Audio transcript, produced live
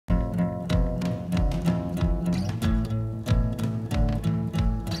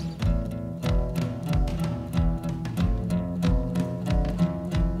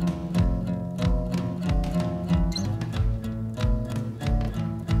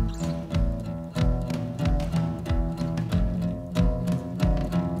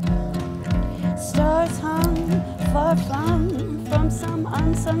far from some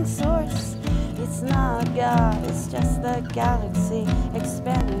unsung source. It's not God, it's just the galaxy,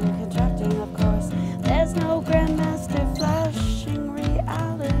 expanding, contracting, of course. There's no grandmaster flashing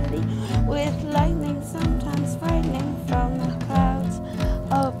reality, with lightning sometimes frightening from the clouds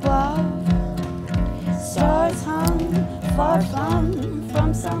above. Stars hung far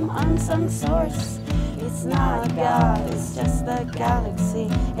from some unsung source. It's not God, it's just the galaxy,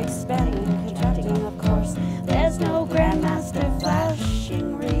 expanding, contracting, of course. There's no grandmaster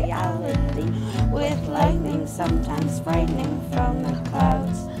flashing reality, with lightning sometimes frightening from the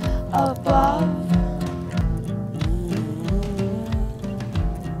clouds above.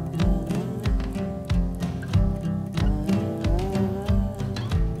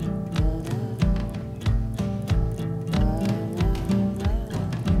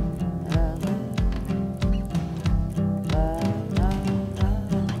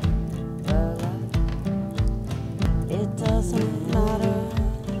 It doesn't matter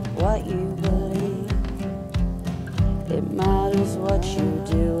what you believe. It matters what you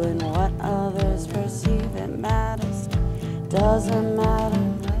do and what others perceive. It matters. Doesn't matter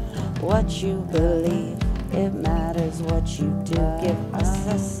what you believe. It matters what you do. Give us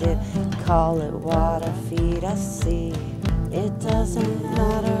a sip, call it water, feed us seed. It doesn't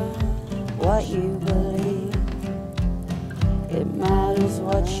matter what you believe. It matters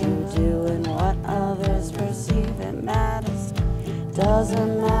what you do and what others perceive. It matters.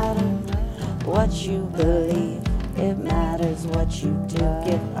 Doesn't matter what you believe. It matters what you do.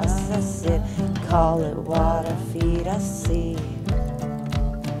 Give us a sip, call it water, feed us seed.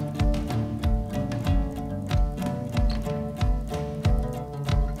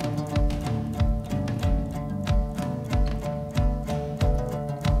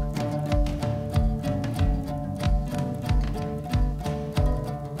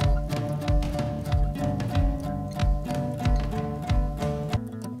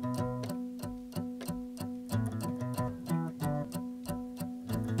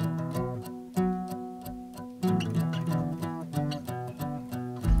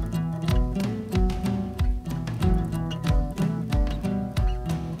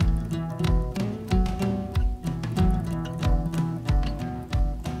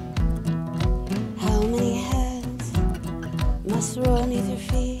 Must roll neath your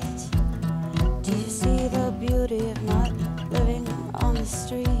feet. Do you see the beauty of not living on the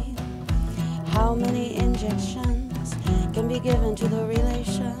street? How many injections can be given to the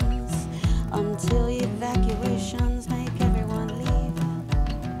relations until evacuations make everyone leave?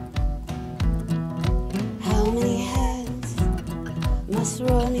 How many heads must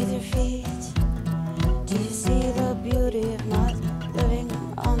roll neath your feet? Do you see the beauty of not living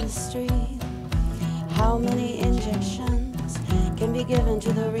on the street? How many injections can be given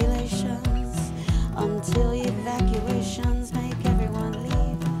to the relations until evacuations make everyone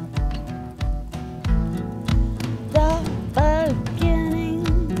leave? The beginning,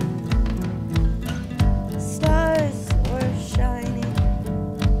 stars were shining,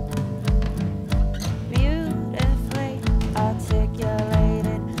 beautifully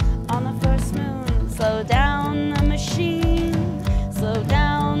articulated on the first moon. Slow down the machine, slow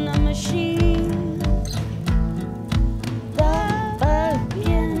down the machine.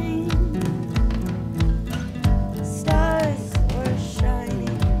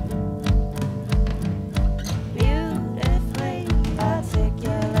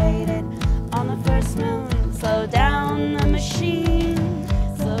 Slow down the machine,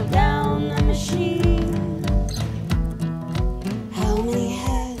 slow down the machine. How many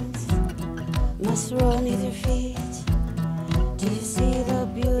heads must roll neath your feet? Do you see the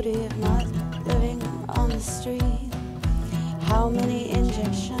beauty of not living on the street? How many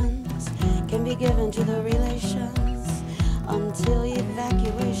injections can be given to the relations until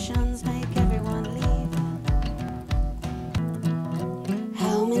evacuations make everyone leave?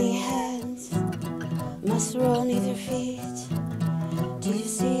 How many heads must roll neath your feet? Do you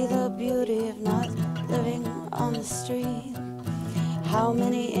see the beauty of not living on the street? How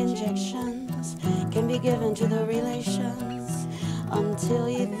many injections can be given to the relations until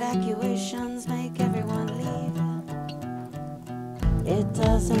evacuations make everyone leave? It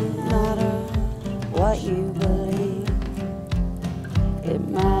doesn't matter what you believe. It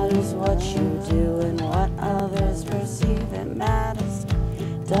matters what you do and what others perceive. It matters.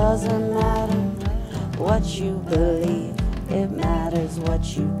 Doesn't matter what you believe. It matters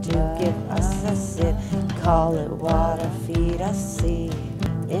what you do. Give us a sip, call it water, feed us seed.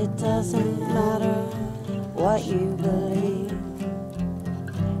 It doesn't matter what you believe.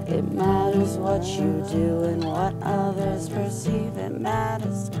 It matters what you do and what others perceive. It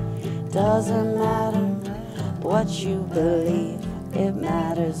matters. Doesn't matter what you believe. It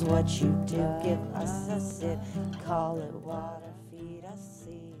matters what you do. Give us a sip, call it water.